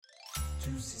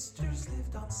Two sisters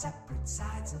lived on separate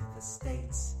sides of the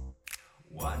states.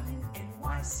 One in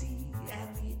NYC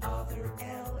and the other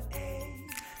LA.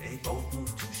 They both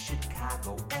moved to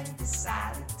Chicago and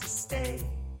decided to stay.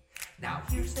 Now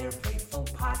here's their playful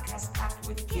podcast packed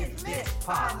with Kid Lit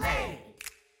Parlay.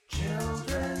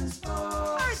 Children's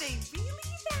books. Are they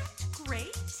really that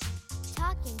great?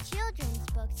 Talking Children's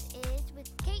Books is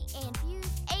with Kate and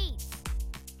Fuse 8.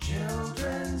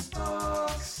 Children's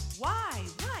books. Why,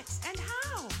 what, and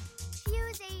how?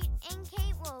 Fuse 8 and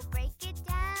Kate will break it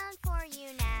down for you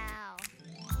now.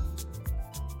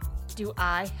 Do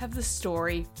I have the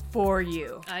story for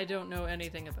you? I don't know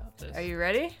anything about this. Are you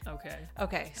ready? Okay.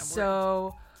 Okay,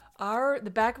 so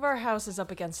the back of our house is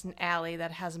up against an alley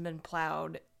that hasn't been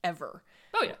plowed ever.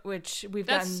 Oh, yeah. Which we've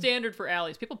That's gotten... standard for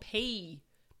alleys. People pay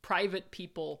private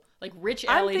people, like rich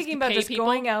I'm alleys thinking to about pay just people.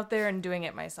 going out there and doing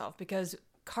it myself because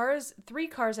three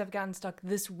cars have gotten stuck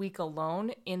this week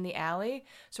alone in the alley.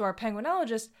 So our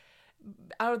penguinologist,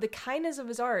 out of the kindness of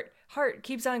his heart,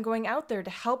 keeps on going out there to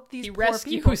help these poor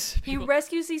people. He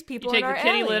rescues these people You take in our the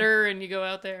kitty alley. litter and you go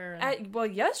out there. And... Well,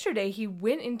 yesterday he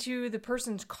went into the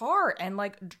person's car and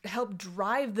helped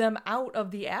drive them out of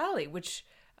the alley, which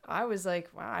I was like,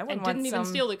 wow, I wouldn't and didn't even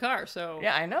steal the car. So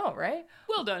Yeah, I know, right?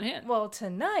 Well done, him. Well,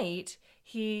 tonight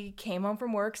he came home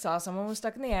from work, saw someone was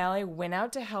stuck in the alley, went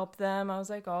out to help them. I was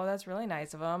like, oh, that's really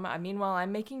nice of him. Meanwhile,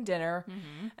 I'm making dinner,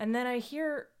 and then I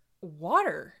hear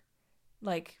water,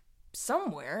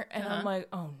 somewhere, and I'm like,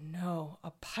 oh no,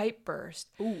 a pipe burst.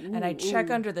 And I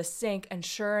check under the sink, and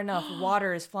sure enough,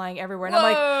 water is flying everywhere. And I'm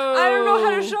like, I don't know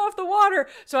how to shut off the water.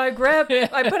 So I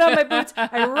put on my boots,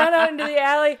 I run out into the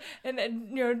alley, and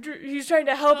he's trying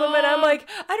to help him, and I'm like,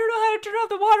 I don't know how to turn off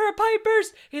the water, a pipe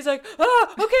burst. He's like,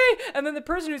 oh, okay. And then the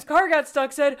person whose car got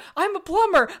stuck said, I'm a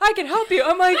plumber, I can help you.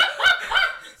 I'm like...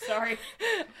 Sorry.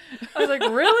 I was like,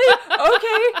 really?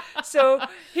 Okay. So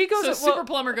he goes... So Super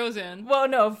Plumber goes in. Well,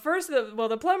 no. First,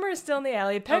 the plumber is still in the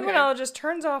alley. Penguinologist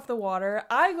turns off the water.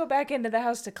 I go back into the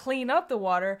house to clean up the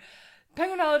water.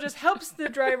 Penguinologist helps the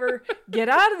driver get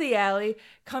out of the alley,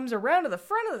 comes around to the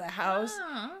front of the house.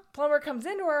 Plumber comes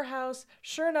into our house.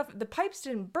 Sure enough, the pipes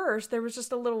didn't burst. There was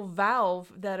just a little valve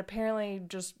that apparently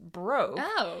just broke.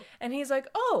 Oh. And he's like,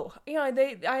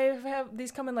 I have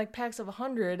these come in packs of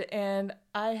 100, and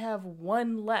I have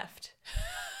one left.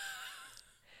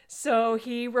 So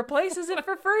he replaces it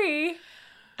for free.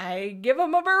 I give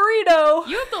him a burrito.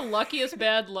 You have the luckiest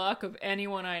bad luck of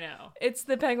anyone I know. It's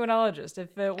the penguinologist.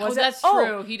 If it wasn't, that's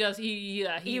true. He does.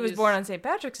 He was born on St.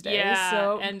 Patrick's Day. Yeah,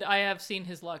 so, and I have seen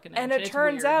his luck in and action. it It's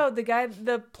turns weird. out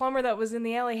the plumber that was in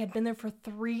the alley had been there for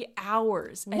 3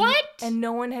 hours. And, What? And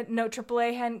no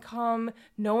AAA hadn't come.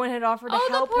 No one had offered to Oh,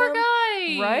 help the poor him.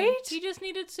 guy. Right? He just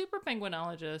needed Super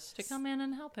Penguinologist to come in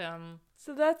and help him.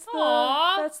 So that's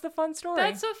Aw. the fun story.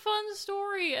 That's a fun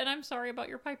story, and I'm sorry about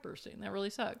your pipe bursting. That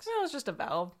really sucks. Well, it was just a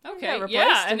valve. It Okay, got replaced,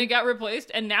 yeah, and it got replaced,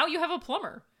 and now you have a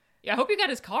plumber. Yeah, I hope you got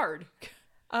his card.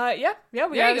 Yeah, we There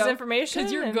got you his go. information.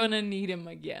 Because you're and- gonna need him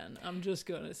again. I'm just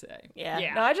gonna say.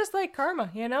 Yeah. No, I just like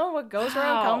karma. What goes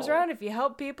around comes Wow. around. If you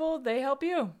help people, they help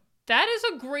you. That is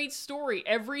a great story.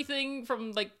 Everything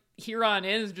from here on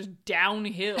in is just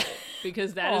downhill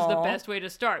because that is the Aw. best way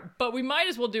to start. But we might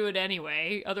as well do it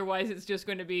anyway. Otherwise, it's just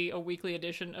going to be a weekly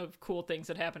edition of cool things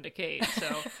that happen to Kate.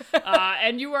 So,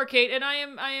 and you are Kate, and I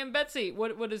am Betsy.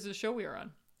 What is the show we are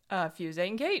on? Fuse 8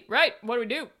 and Kate. Right. What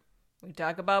do? We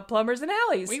talk about plumbers and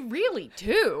alleys. We really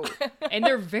do. And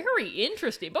they're very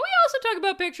interesting. But we also talk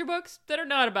about picture books that are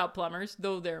not about plumbers,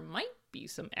 though there might be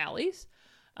some alleys.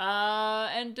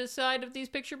 And decide if these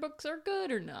picture books are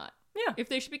good or not. Yeah. If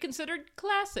they should be considered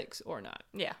classics or not.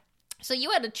 Yeah. So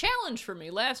you had a challenge for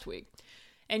me last week.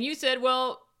 And you said,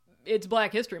 well, it's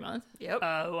Black History Month. Yep.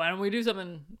 Why don't we do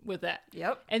something with that?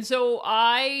 Yep. And so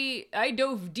I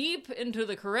dove deep into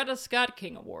the Coretta Scott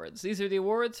King Awards. These are the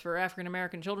awards for African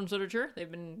American children's literature. They've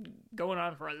been going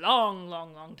on for a long,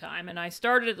 long, long time. And I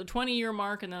started at the 20-year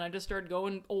mark, and then I just started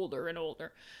going older and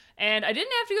older. And I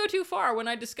didn't have to go too far when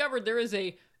I discovered there is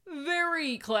a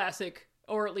very classic,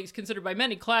 or at least considered by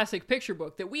many classic picture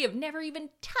book that we have never even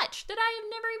touched, that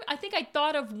I think I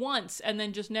thought of once and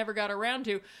then just never got around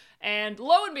to. And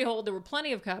lo and behold, there were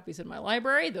plenty of copies in my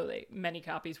library, though many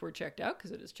copies were checked out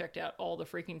because it is checked out all the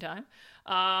freaking time.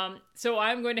 So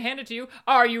I'm going to hand it to you.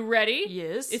 Are you ready?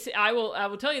 Yes. I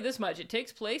will tell you this much. It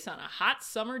takes place on a hot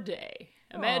summer day.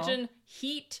 Imagine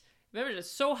heat. Remember, it's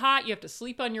so hot you have to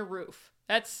sleep on your roof.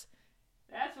 That's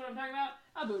what I'm talking about?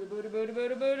 A Buddha, Buddha, Buddha,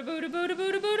 Buddha, Buddha, Buddha, Buddha,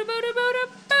 Buddha, Buddha, Buddha,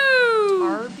 Buddha, boo!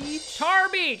 Tar Beach? Tar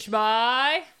Beach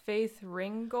by Faith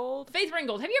Ringgold? Faith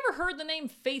Ringgold. Have you ever heard the name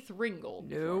Faith Ringgold?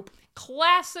 Nope.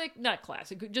 Not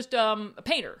classic, just a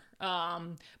painter.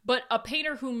 But a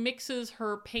painter who mixes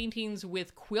her paintings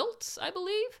with quilts, I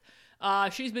believe.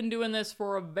 She's been doing this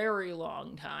for a very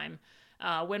long time.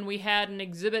 When we had an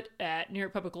exhibit at New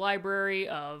York Public Library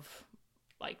of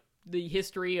like the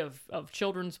history of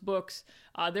children's books,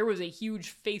 there was a huge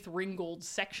Faith Ringgold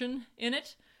section in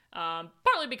it.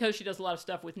 Partly because she does a lot of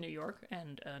stuff with New York,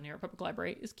 and New York Public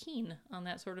Library is keen on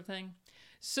that sort of thing.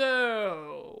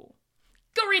 So,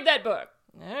 go read that book.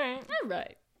 All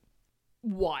right.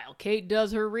 While Kate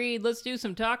does her read, let's do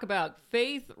some talk about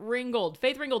Faith Ringgold.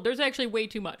 Faith Ringgold, there's actually way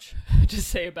too much to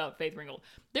say about Faith Ringgold.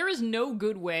 There is no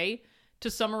good way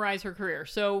to summarize her career,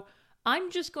 so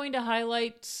I'm just going to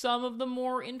highlight some of the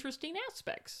more interesting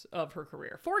aspects of her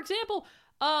career. For example,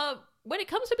 when it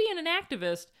comes to being an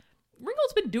activist,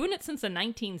 Ringgold's been doing it since the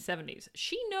 1970s.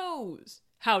 She knows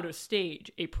how to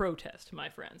stage a protest, my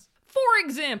friends. For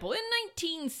example, in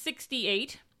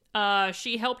 1968,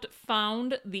 she helped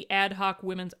found the Ad Hoc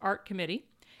Women's Art Committee,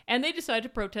 and they decided to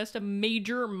protest a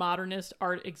major modernist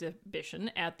art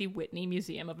exhibition at the Whitney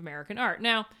Museum of American Art.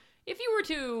 Now, if you were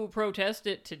to protest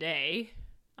it today,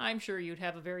 I'm sure you'd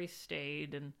have a very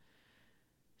staid and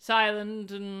silent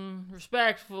and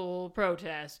respectful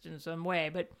protest in some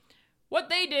way, but what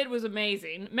they did was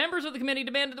amazing. Members of the committee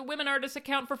demanded the women artists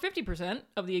account for 50%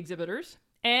 of the exhibitors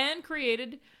and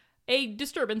created a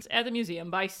disturbance at the museum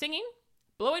by singing,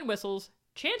 blowing whistles,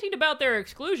 chanting about their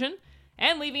exclusion,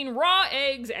 and leaving raw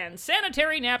eggs and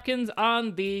sanitary napkins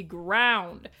on the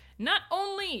ground. Not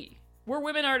only were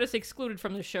women artists excluded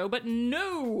from the show, but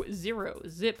no zero,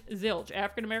 zip, zilch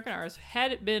African-American artists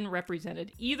had been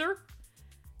represented either.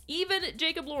 Even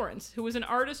Jacob Lawrence, who was an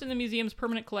artist in the museum's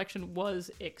permanent collection,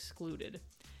 was excluded.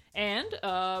 And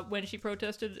when she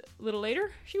protested a little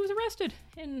later, she was arrested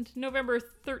in November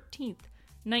 13th,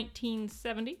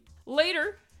 1970.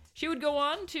 Later, she would go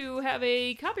on to have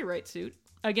a copyright suit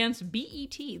against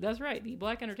BET. That's right, the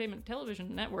Black Entertainment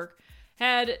Television Network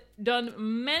had done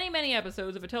many, many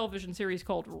episodes of a television series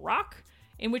called Rock,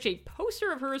 in which a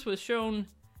poster of hers was shown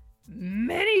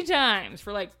many times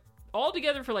for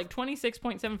altogether for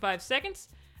 26.75 seconds.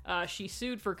 She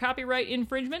sued for copyright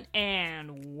infringement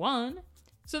and won.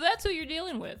 So that's who you're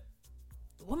dealing with.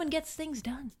 The woman gets things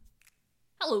done.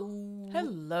 Hello.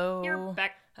 Hello. You're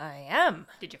back. I am.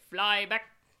 Did you fly back?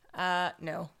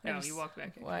 No. No, you walked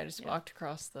back. Well, I just walked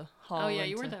across the hall. Oh, yeah,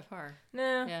 you weren't that far.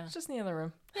 No, Yeah. it's just in the other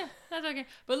room. Yeah, that's okay.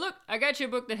 But look, I got you a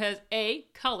book that has A,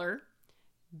 color,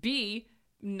 B,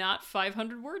 not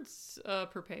 500 words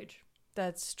per page.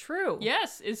 That's true.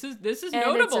 Yes, this is and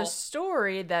notable. it's a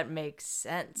story that makes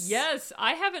sense. Yes,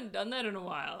 I haven't done that in a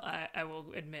while, I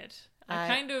will admit. I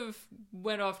kind of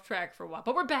went off track for a while.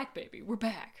 But we're back, baby. We're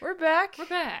back. We're back. We're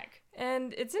back.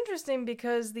 And it's interesting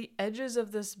because the edges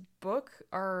of this book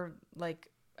are like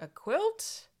a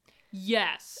quilt.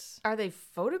 Yes. Are they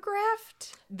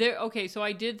photographed? Okay, so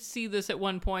I did see this at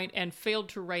one point and failed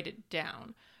to write it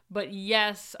down. But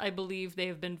yes, I believe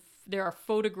there are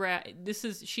photographs.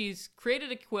 She's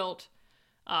created a quilt,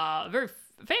 a very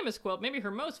famous quilt, maybe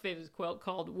her most famous quilt,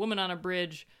 called Woman on a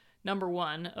Bridge,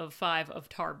 #1 of 5 of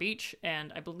Tar Beach.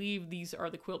 And I believe these are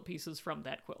the quilt pieces from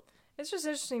that quilt. It's just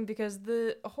interesting because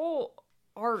the whole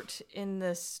art in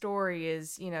this story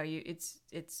is,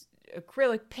 it's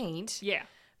acrylic paint. Yeah.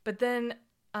 But then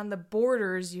on the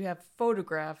borders you have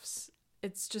photographs.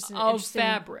 It's just an of interesting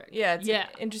fabric. Yeah, it's an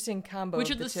interesting combo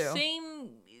Which of are the the two. same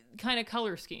kind of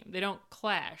color scheme. They don't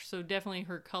clash. So definitely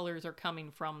her colors are coming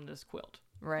from this quilt.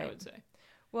 Right. I would say.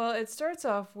 Well, it starts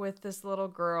off with this little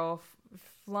girl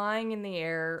flying in the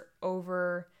air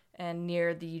over and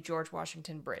near the George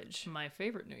Washington Bridge. My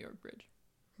favorite New York bridge.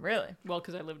 Really? Well,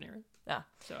 because I live near it. Ah.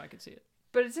 So I could see it.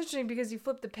 But it's interesting because you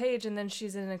flip the page and then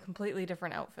she's in a completely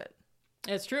different outfit.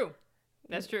 That's true.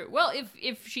 That's true. Well,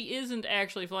 if she isn't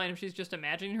actually flying, if she's just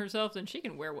imagining herself, then she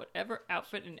can wear whatever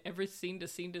outfit in every scene to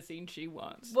scene she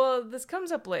wants. Well, this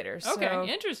comes up later. Okay, so,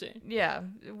 interesting. Yeah,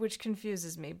 which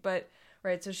confuses me. But,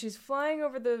 right, so she's flying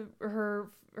over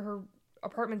her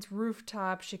apartment's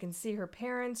rooftop. She can see her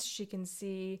parents. She can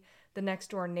see the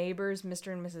next door neighbors,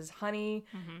 Mr. and Mrs. Honey,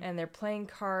 and they're playing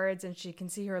cards. And she can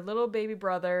see her little baby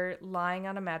brother lying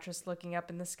on a mattress looking up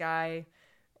in the sky,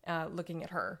 looking at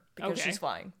her because she's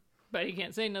flying. But he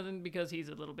can't say nothing because he's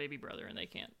a little baby brother and they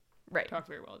can't talk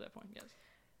very well at that point, yes.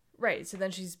 Right, so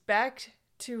then she's back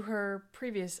to her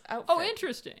previous outfit. Oh,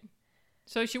 interesting.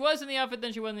 So she was in the outfit,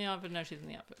 then she wasn't in the outfit, now she's in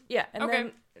the outfit. Yeah,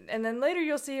 and then later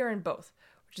you'll see her in both.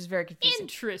 which is very confusing.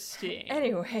 Interesting.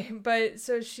 Anyway, but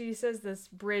so she says this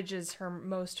bridge is her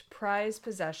most prized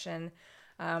possession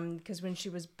because when she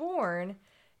was born,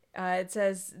 it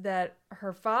says that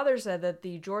her father said that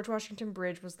the George Washington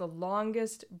Bridge was the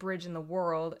longest bridge in the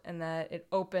world and that it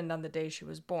opened on the day she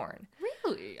was born.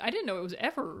 Really? I didn't know it was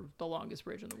ever the longest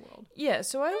bridge in the world. Yeah,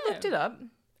 so I looked it up.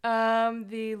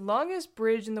 The longest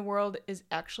bridge in the world is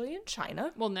actually in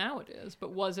China. Well, now it is,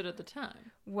 but was it at the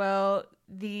time? Well,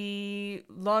 the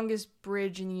longest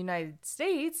bridge in the United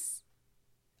States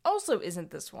also isn't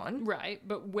this one. Right,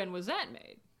 but when was that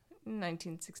made?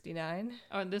 1969.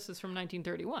 Oh, and this is from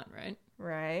 1931, right?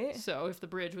 Right. So if the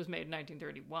bridge was made in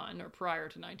 1931 or prior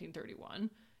to 1931,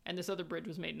 and this other bridge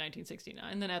was made in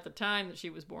 1969, then at the time that she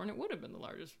was born, it would have been the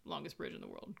longest bridge in the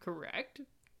world, correct?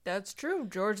 That's true.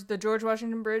 The George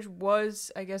Washington Bridge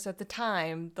was, I guess, at the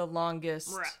time, the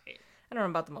longest. Right. I don't know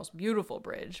about the most beautiful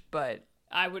bridge, but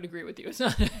I would agree with you. It's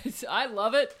not. I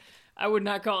love it. I would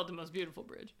not call it the most beautiful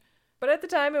bridge. at the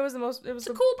time, it was the most. It was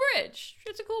It's a cool bridge.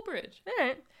 It's a cool bridge. All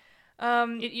right.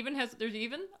 It even has. There's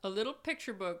even a little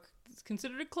picture book that's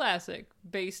considered a classic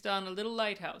based on a little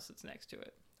lighthouse that's next to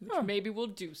it, which maybe we'll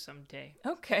do someday.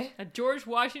 Okay. A George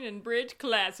Washington Bridge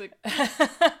classic.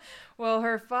 Well,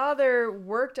 her father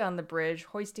worked on the bridge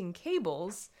hoisting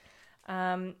cables,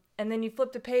 and then you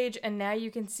flip the page, and now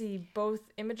you can see both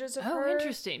images of her. Oh,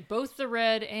 interesting. Both the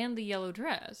red and the yellow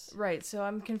dress. Right. So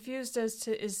I'm confused as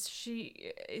to is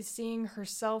she seeing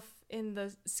herself in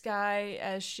the sky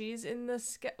as she's in the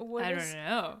sky? I don't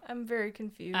know. I'm very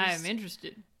confused. I am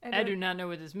interested. I do not know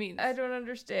what this means. I don't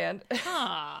understand.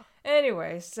 Ah,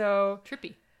 Anyway, so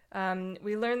trippy.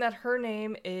 we learned that her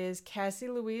name is Cassie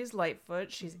Louise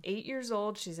Lightfoot. She's 8 years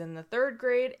old. She's in the 3rd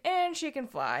grade, and she can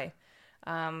fly.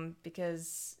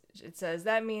 Because it says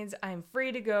that means I'm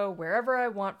free to go wherever I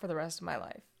want for the rest of my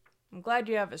life. I'm glad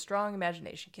you have a strong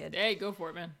imagination, kid. Hey, go for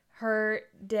it, man. Her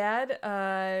dad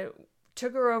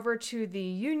took her over to the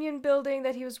Union building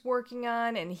that he was working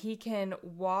on, and he can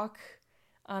walk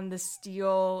on the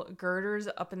steel girders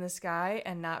up in the sky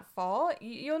and not fall.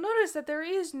 You'll notice that there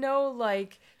is no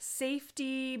like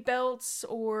safety belts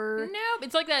or No,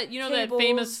 it's like that, that cables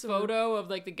famous or- photo of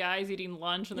like the guys eating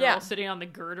lunch and they're Yeah. all sitting on the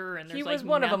girder and there's He like was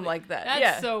one of them nothing. like that, That's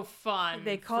yeah. so fun.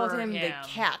 they called for him the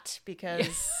cat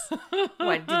because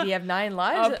what, did he have 9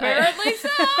 lives? Apparently so.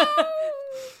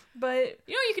 But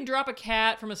You can drop a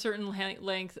cat from a certain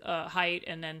length, height,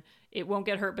 and then it won't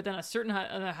get hurt. But then a certain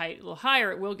other height, a little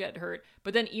higher, it will get hurt.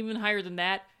 But then even higher than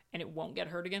that, and it won't get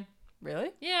hurt again.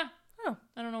 really? Yeah. Oh.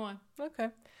 I don't know why. Okay.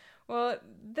 Well,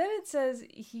 then it says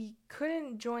he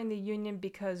couldn't join the union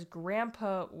because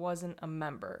Grandpa wasn't a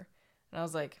member. And I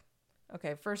was like,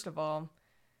 okay, first of all,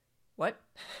 what?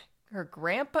 Her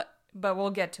grandpa? But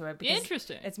we'll get to it because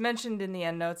Interesting. it's mentioned in the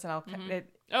end notes, and I'll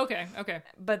Okay.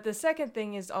 But the second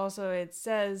thing is also it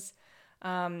says,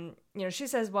 she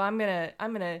says, well, I'm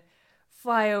gonna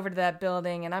fly over to that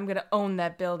building and I'm gonna own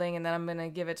that building and then I'm gonna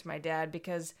give it to my dad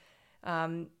because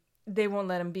they won't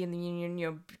let him be in the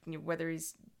union, whether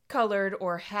he's colored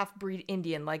or half-breed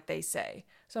Indian, like they say.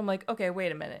 So I'm like, okay,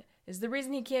 wait a minute. Is the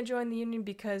reason he can't join the union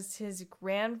because his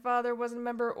grandfather wasn't a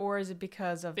member, or is it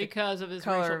because of Of his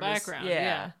color racial of his- background.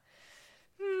 yeah.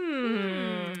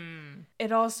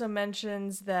 It also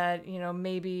mentions that,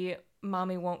 maybe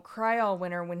mommy won't cry all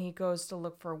winter when he goes to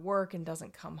look for work and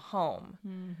doesn't come home.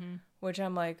 Mm-hmm. Which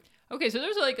I'm like... Okay, so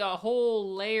there's like a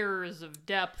whole layers of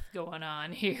depth going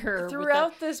on here.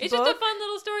 Throughout this it's book... just a fun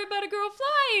little story about a girl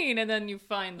flying, and then you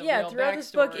find the real throughout backstory.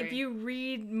 this book, if you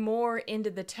read more into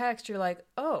the text, you're like,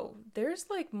 oh, there's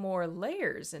like more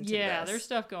layers into this. Yeah, there's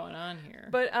stuff going on here.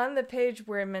 But on the page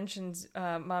where it mentions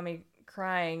mommy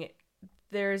crying...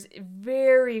 There's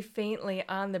very faintly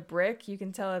on the brick, you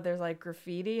can tell that there's like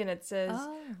graffiti, and it says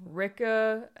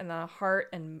Ricka and a heart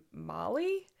and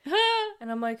Molly. And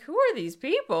I'm like, who are these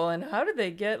people, and how did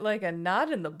they get like a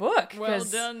nod in the book? Well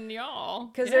done, y'all.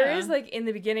 Because there is like in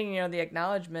the beginning, the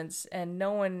acknowledgments, and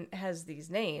no one has these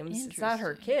names. It's not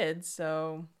her kids,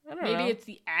 so I don't know. Maybe it's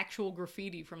the actual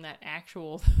graffiti from that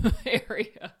actual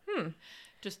area.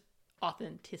 Just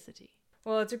authenticity.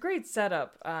 Well, it's a great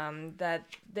setup that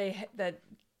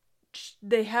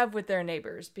they have with their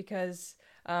neighbors because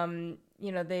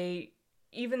they,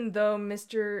 even though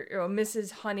Mr. or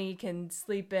Mrs. Honey can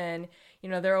sleep in,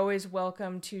 they're always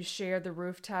welcome to share the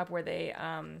rooftop where they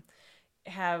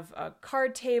have a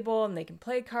card table and they can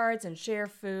play cards and share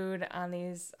food on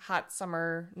these hot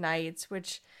summer nights,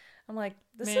 which I'm like,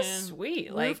 this is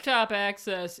sweet. Like, rooftop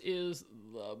access is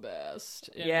the best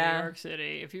in New York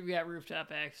City. If you've got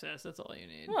rooftop access, that's all you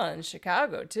need. Well, in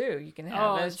Chicago too, you can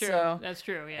have it. That's true. So That's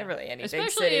true. Yeah, really any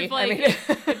especially big city. if like I mean,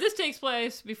 if this takes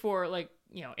place before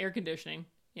air conditioning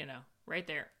right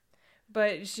there.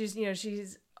 But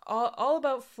she's all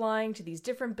about flying to these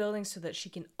different buildings so that she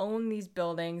can own these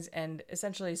buildings and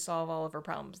essentially solve all of her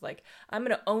problems. Like, I'm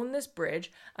going to own this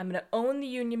bridge. I'm going to own the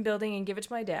Union Building and give it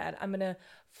to my dad. I'm going to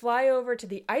fly over to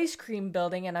the ice cream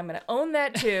building and I'm going to own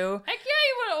that too. Heck yeah,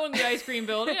 you want to own the ice cream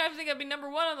building. I think that'd be number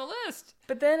 1 on the list.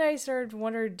 But then I started to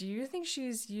wonder, do you think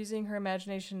she's using her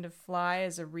imagination to fly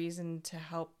as a reason to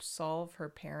help solve her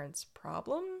parents'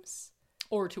 problems?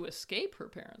 Or to escape her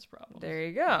parents' problems. There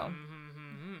you go.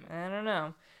 I don't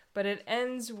know. But it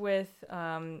ends with,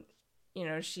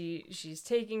 she's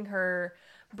taking her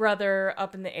brother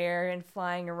up in the air and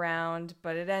flying around.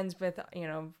 But it ends with,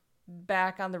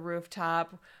 back on the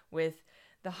rooftop with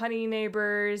the honey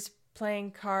neighbors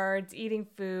playing cards, eating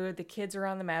food. The kids are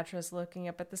on the mattress looking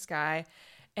up at the sky.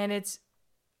 And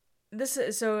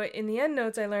so in the end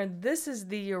notes, I learned this is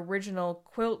the original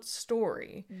Quilt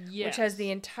story, which has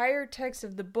the entire text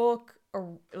of the book,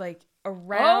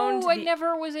 around. Oh, I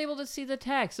never was able to see the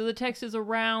text. So the text is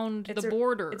around the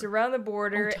border. It's around the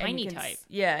border. Tiny type.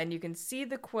 Yeah, and you can see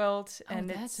the quilt, and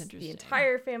that's it's interesting. the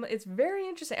entire family. It's very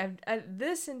interesting.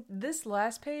 This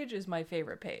last page is my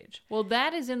favorite page. Well,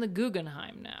 that is in the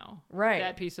Guggenheim now. Right.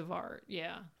 That piece of art.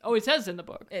 Yeah. Oh, it says in the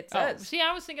book. It says. See,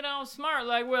 I was thinking I was smart.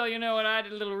 Like, well, you know what? I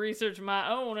did a little research of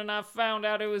my own, and I found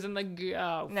out it was in the.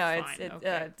 No, fine.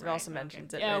 it also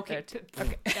mentions it. Yeah, right okay. there, too.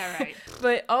 Okay. All right.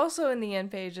 But also in the end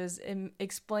pages, it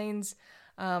explains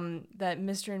that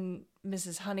Mr. and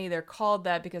Mrs. Honey, they're called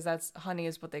that because honey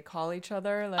is what they call each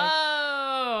other.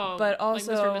 But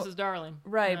also, like Mr. and Mrs. Darling.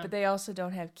 Right, Yeah. but they also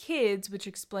don't have kids, which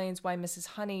explains why Mrs.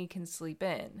 Honey can sleep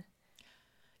in.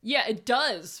 Yeah, it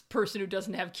does. Person who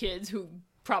doesn't have kids who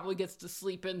probably gets to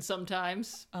sleep in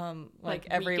sometimes. Like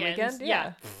every weekends. weekend?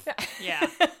 Yeah. Yeah.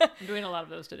 I'm doing a lot of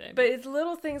those today. But it's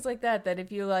little things like that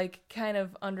if you kind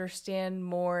of understand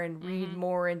more and read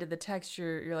more into the text,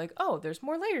 you're like, oh, there's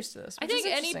more layers to this. I think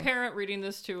any parent reading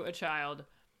this to a child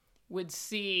would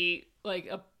see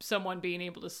someone being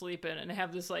able to sleep in and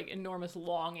have this enormous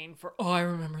longing for, oh, I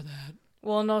remember that.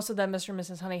 Well, and also that Mr. and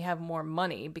Mrs. Honey have more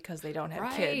money because they don't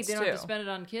have kids, they don't too. have to spend it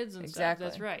on kids and Exactly.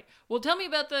 stuff. That's right. Well, tell me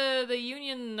about the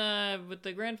union with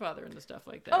the grandfather and the stuff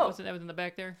like that. Oh. Wasn't that in the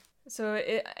back there? So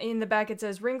in the back it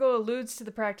says, Ringo alludes to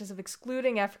the practice of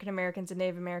excluding African Americans and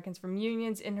Native Americans from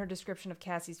unions in her description of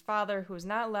Cassie's father, who was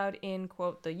not allowed in,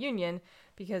 quote, the union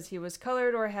because he was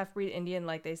colored or half-breed Indian,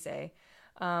 like they say.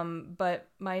 But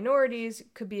minorities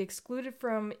could be excluded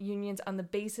from unions on the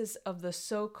basis of the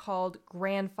so-called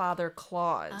grandfather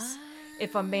clause.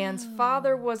 If a man's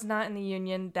father was not in the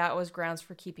union, that was grounds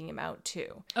for keeping him out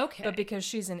too. Okay. But because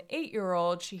she's an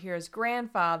 8-year-old, she hears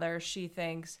grandfather, she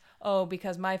thinks, oh,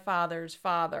 because my father's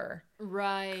father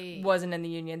wasn't in the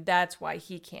union, that's why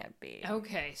he can't be.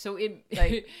 Okay, so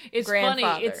it's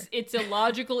grandfather. funny. It's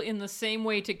illogical in the same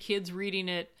way to kids reading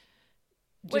it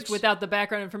just without the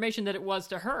background information that it was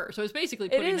to her. So it's basically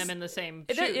putting them in the same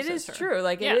shoes It is as her. true.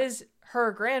 It is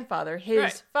her grandfather,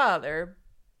 his father,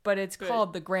 but it's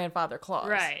called the grandfather clause.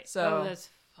 Right. So that's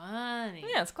funny.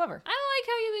 Yeah, it's clever. I like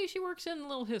how you think she works in a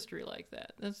little history like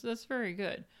that. That's very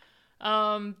good.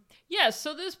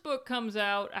 So this book comes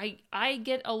out. I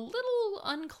get a little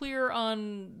unclear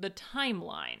on the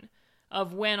timeline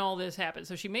of when all this happened.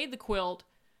 So she made the quilt.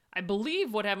 I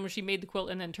believe what happened was she made the quilt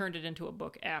and then turned it into a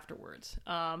book afterwards.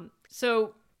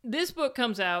 So this book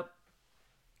comes out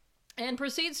and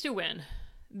proceeds to win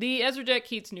the Ezra Jack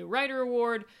Keats New Writer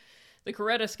Award, the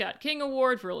Coretta Scott King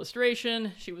Award for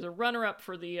illustration. She was a runner-up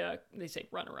for the, they say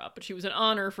runner-up, but she was an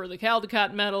honor for the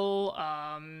Caldecott Medal,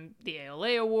 the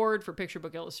ALA Award for picture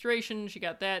book illustration. She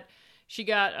got that. She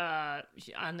got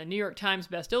on the New York Times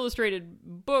Best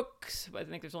Illustrated Books. I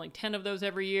think there's only 10 of those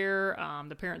every year.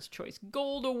 The Parents' Choice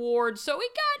Gold Award. So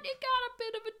it got a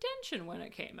bit of attention when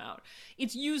it came out.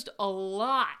 It's used a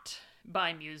lot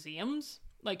by museums.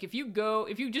 If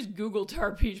you just Google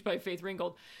Tar Beach by Faith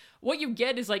Ringgold, what you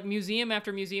get is museum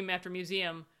after museum after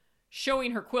museum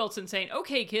showing her quilts and saying,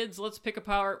 okay, kids, let's pick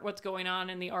apart what's going on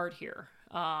in the art here.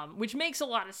 Which makes a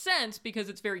lot of sense because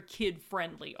it's very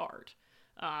kid-friendly art.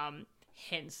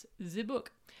 Hence the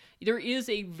book. There is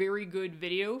a very good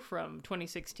video from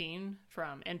 2016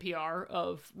 from NPR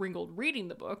of Ringgold reading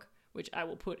the book, which I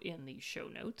will put in the show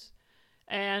notes.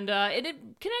 And it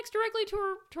connects directly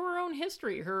to her own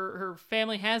history. Her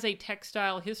family has a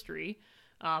textile history.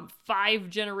 5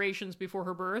 generations before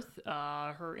her birth,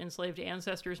 her enslaved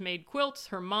ancestors made quilts.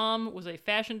 Her mom was a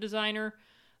fashion designer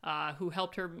who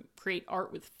helped her create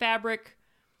art with fabric.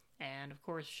 And, of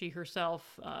course, she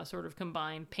herself sort of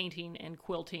combined painting and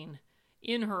quilting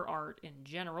in her art in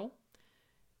general.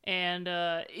 And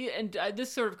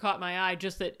this sort of caught my eye,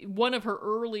 just that one of her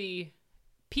early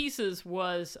pieces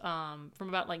was from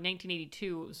about like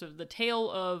 1982. It was the tale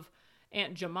of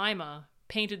Aunt Jemima,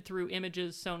 painted through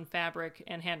images, sewn fabric,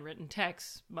 and handwritten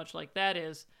text, much like that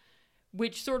is,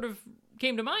 which sort of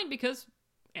came to mind because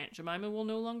Aunt Jemima will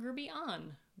no longer be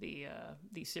on the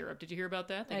syrup. Did you hear about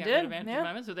that? They got rid of Aunt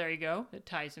Jemima, so there you go. It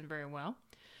ties in very well.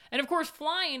 And of course,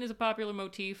 flying is a popular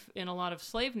motif in a lot of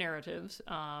slave narratives,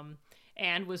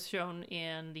 and was shown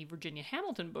in the Virginia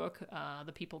Hamilton book,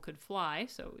 The People Could Fly,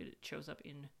 so it shows up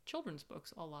in children's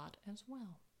books a lot as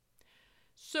well.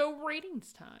 So,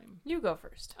 ratings time. You go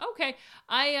first. Okay.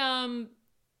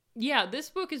 This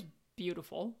book is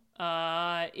beautiful.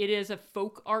 It is a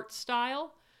folk art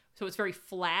style, so it's very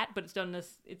flat, but it's done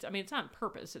it's not on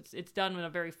purpose. It's done in a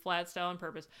very flat style on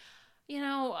purpose. You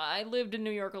know, I lived in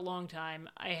New York a long time.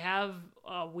 I have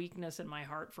a weakness in my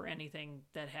heart for anything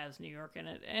that has New York in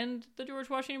it, and the George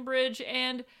Washington Bridge,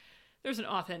 and there's an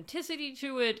authenticity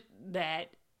to it that,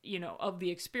 you know, of the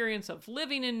experience of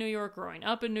living in New York, growing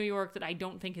up in New York, that I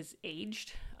don't think has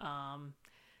aged.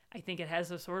 I think it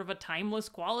has a sort of a timeless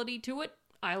quality to it.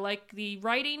 I like the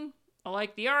writing. I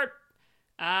like the art.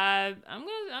 I'm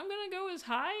gonna go as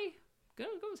high.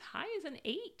 As an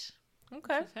 8.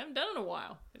 Okay. Just haven't done it in a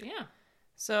while. But yeah.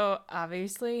 So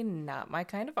obviously not my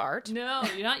kind of art. No,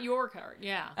 you're not your art.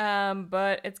 Yeah.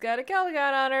 But it's got a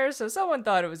Calgon on her, so someone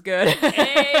thought it was good.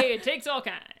 Hey, it takes all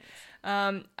kinds.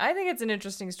 I think it's an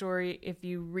interesting story if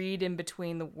you read in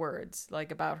between the words,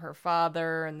 like about her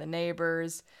father and the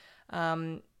neighbors.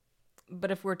 But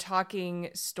if we're talking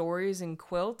stories and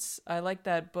quilts, I like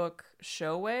that book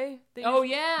Showway. Oh,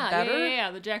 yeah. Better.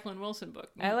 Yeah, the Jacqueline Wilson book.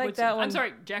 I like that one. I'm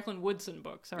sorry, Jacqueline Woodson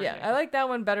book. Sorry. Yeah, I like that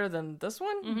one better than this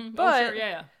one. Mm-hmm. But sure,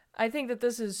 yeah. I think that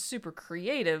this is super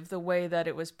creative, the way that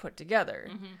it was put together.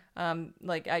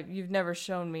 Mm-hmm. You've never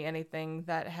shown me anything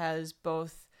that has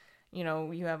both, you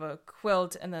know, you have a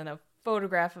quilt and then a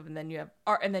photograph of, and then you have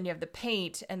art, and then you have the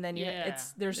paint, and then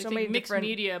there's so many mixed different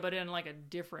media, but in like a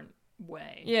different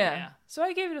way. Yeah. So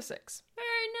I gave it a 6. Very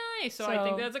nice. So I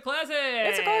think that's a classic.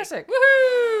 It's a classic.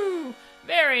 Woohoo!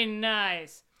 Very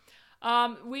nice.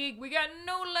 We got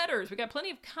no letters. We got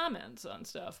plenty of comments on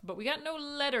stuff, but we got no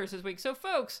letters this week. So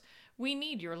folks, we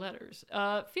need your letters.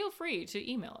 Feel free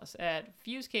to email us at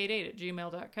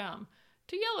fusekate8@gmail.com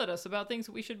to yell at us about things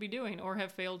that we should be doing or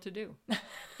have failed to do.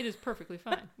 It is perfectly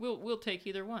fine. We'll take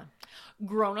either one.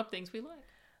 Grown-up things we like.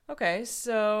 Okay,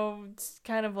 so it's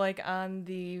kind of like on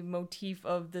the motif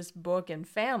of this book and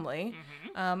family.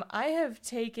 Mm-hmm. I have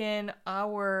taken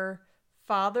our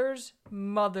father's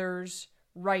mother's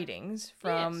writings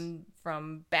from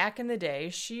back in the day.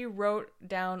 She wrote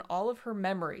down all of her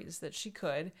memories that she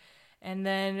could, and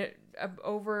then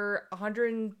over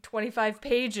 125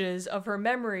 pages of her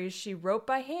memories she wrote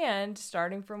by hand,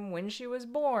 starting from when she was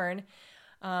born,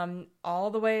 all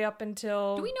the way up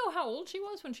until... Do we know how old she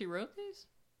was when she wrote these?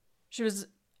 She was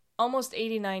almost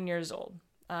 89 years old,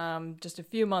 just a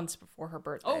few months before her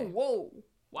birthday. Oh, whoa.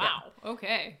 Wow. Yeah.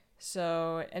 Okay.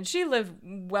 So, and she lived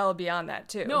well beyond that,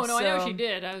 too. No, I know she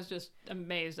did. I was just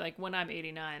amazed. Like, when I'm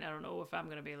 89, I don't know if I'm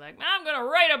going to be like, I'm going to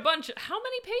write a bunch of... How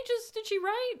many pages did she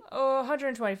write? Oh,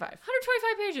 125.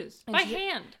 125 pages. By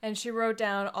hand. And she wrote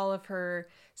down all of her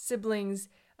siblings'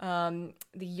 the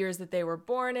years that they were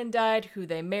born and died, who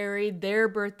they married, their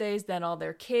birthdays, then all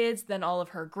their kids, then all of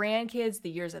her grandkids,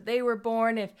 the years that they were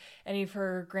born, if any of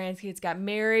her grandkids got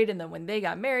married, and then when they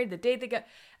got married, the date they got.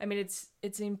 I mean,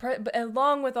 it's impressive,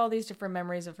 along with all these different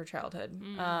memories of her childhood.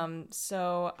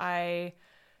 So I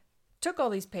took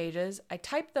all these pages, I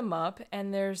typed them up,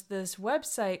 and there's this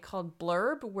website called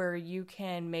Blurb where you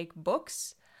can make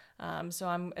books. So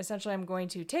I'm going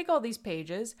to take all these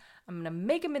pages, I'm going to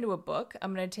make them into a book,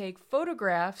 I'm going to take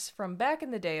photographs from back in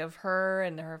the day of her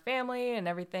and her family and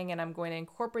everything, and I'm going to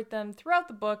incorporate them throughout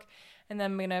the book, and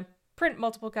then I'm going to print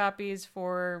multiple copies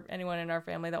for anyone in our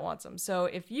family that wants them. So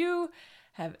if you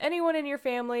have anyone in your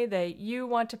family that you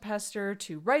want to pester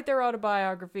to write their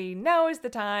autobiography, now is the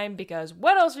time, because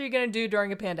what else are you going to do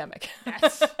during a pandemic?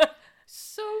 That's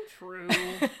so true.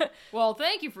 Well,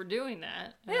 thank you for doing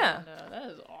that. Yeah. And,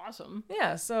 that is awesome.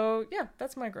 Yeah, so, yeah,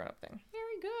 that's my grown-up thing.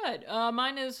 Very good.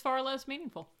 Mine is far less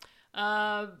meaningful.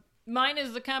 Mine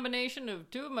is the combination of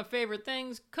two of my favorite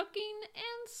things, cooking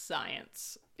and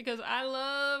science. Because I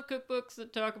love cookbooks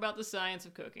that talk about the science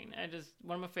of cooking.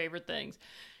 One of my favorite things.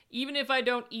 Even if I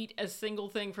don't eat a single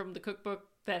thing from the cookbook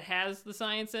that has the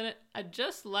science in it, I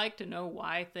just like to know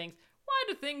why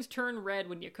do things turn red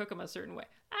when you cook them a certain way?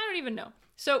 I don't even know.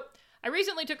 So I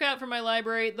recently took out from my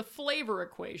library The Flavor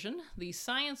Equation, The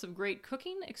Science of Great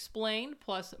Cooking Explained,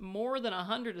 plus more than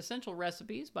 100 essential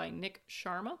recipes by Nick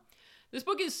Sharma. This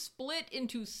book is split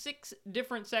into 6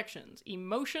 different sections: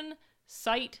 emotion,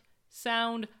 sight,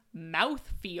 sound,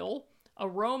 mouthfeel,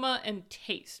 aroma, and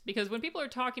taste. Because when people are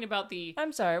talking about the...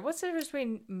 I'm sorry, what's the difference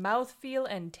between mouthfeel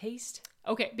and taste?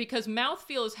 Okay, because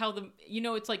mouthfeel is how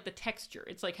it's like the texture.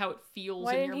 It's like how it feels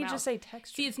Why in your didn't mouth. he just say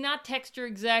texture? See, it's not texture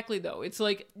exactly, though. It's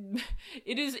like,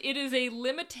 it is a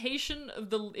limitation of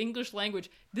the English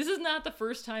language. This is not the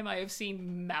first time I have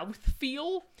seen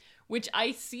mouthfeel, which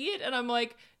I see it and I'm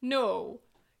like, no,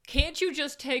 can't you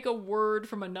just take a word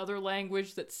from another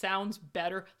language that sounds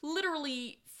better?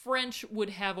 Literally, French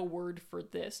would have a word for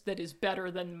this that is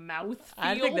better than mouthfeel.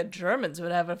 I think the Germans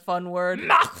would have a fun word.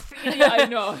 Mouthfeel. Yeah, I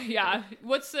know. Yeah.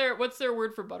 What's their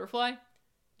word for butterfly? Do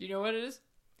you know what it is?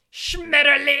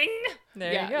 Schmetterling.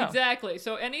 There yeah, you go. Exactly.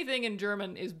 So anything in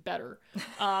German is better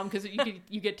because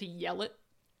you get to yell it.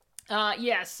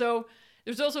 So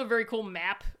there's also a very cool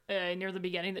map near the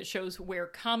beginning that shows where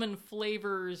common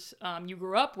flavors you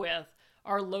grew up with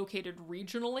are located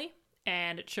regionally.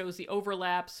 And it shows the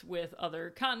overlaps with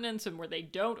other continents and where they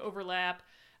don't overlap.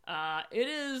 It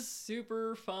is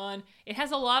super fun. It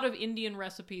has a lot of Indian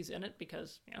recipes in it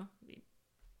because, the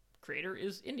creator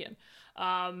is Indian.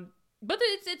 But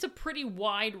it's a pretty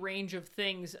wide range of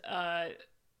things. I'm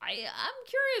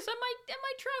curious. I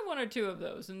might try one or two of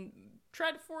those and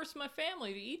try to force my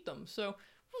family to eat them. So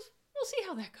we'll see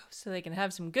how that goes. So they can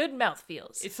have some good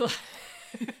mouthfeels. It's like...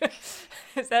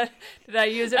 Did I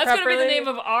use it That's properly? That's going to be the name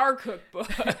of our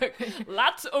cookbook.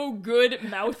 Lots of good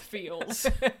mouthfeels.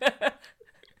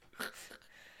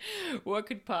 What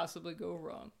could possibly go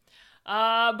wrong?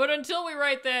 But until we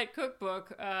write that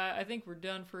cookbook, I think we're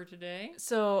done for today.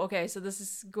 So this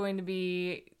is going to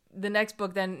be... The next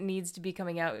book then needs to be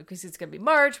coming out because it's going to be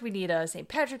March. We need a St.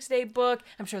 Patrick's Day book.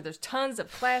 I'm sure there's tons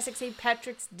of classic St.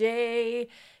 Patrick's Day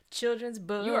children's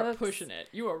books. You are pushing it.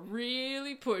 You are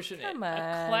really pushing it. Come on.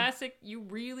 A classic. You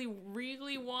really,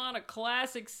 really want a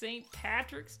classic St.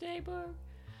 Patrick's Day book?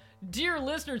 Dear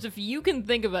listeners, if you can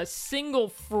think of a single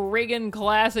friggin'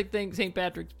 classic St.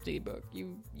 Patrick's Day book,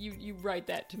 you write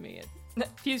that to me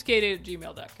at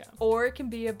fusekate@gmail.com. Or it can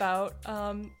be about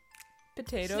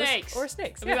potatoes snakes. Or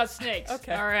snakes. It'll be about snakes.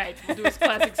 Okay. All right. We'll do a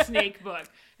classic snake book.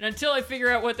 And until I figure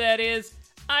out what that is,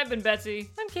 I've been Betsy.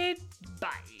 I'm Kate. Bye.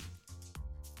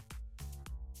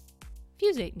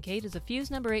 Fuse 8 and Kate is a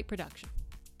Fuse number 8 production.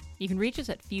 You can reach us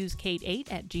at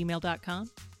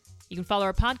fusekate8@gmail.com. You can follow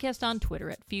our podcast on Twitter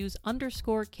at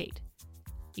Fuse_Kate.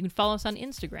 You can follow us on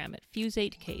Instagram at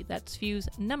Fuse8Kate. That's Fuse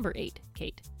number 8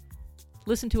 Kate.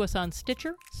 Listen to us on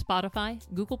Stitcher, Spotify,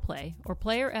 Google Play, or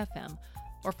Player FM,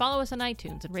 or follow us on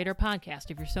iTunes and rate our podcast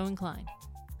if you're so inclined.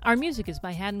 Our music is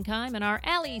by Haddon Kime, and our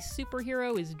alley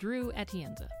superhero is Drew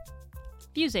Atienza.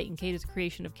 Fuse 8 and Kate is a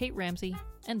creation of Kate Ramsey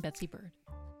and Betsy Bird.